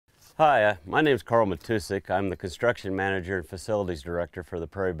Hi, my name is Carl Matusik. I'm the construction manager and facilities director for the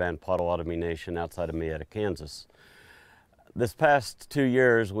Prairie Potawatomi Nation outside of Mieta, Kansas. This past 2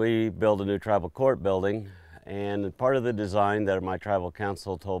 years, we built a new tribal court building, and part of the design that my tribal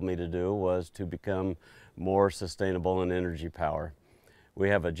council told me to do was to become more sustainable in energy power. We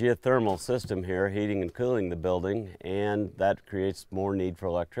have a geothermal system here heating and cooling the building, and that creates more need for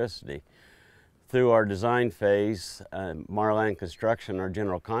electricity. Through our design phase, Marland Construction, our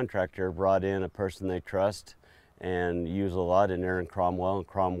general contractor, brought in a person they trust and use a lot in Aaron Cromwell and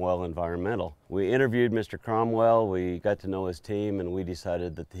Cromwell Environmental. We interviewed Mr. Cromwell, we got to know his team, and we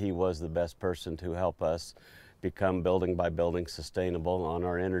decided that he was the best person to help us become building by building sustainable on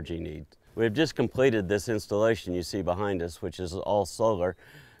our energy needs. We've just completed this installation you see behind us, which is all solar.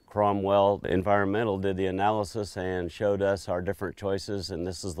 Cromwell Environmental did the analysis and showed us our different choices, and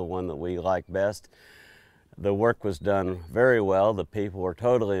this is the one that we like best. The work was done very well. The people were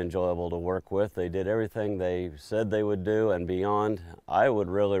totally enjoyable to work with. They did everything they said they would do and beyond. I would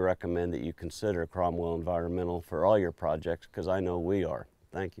really recommend that you consider Cromwell Environmental for all your projects, because I know we are.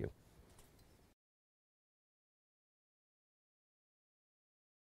 Thank you.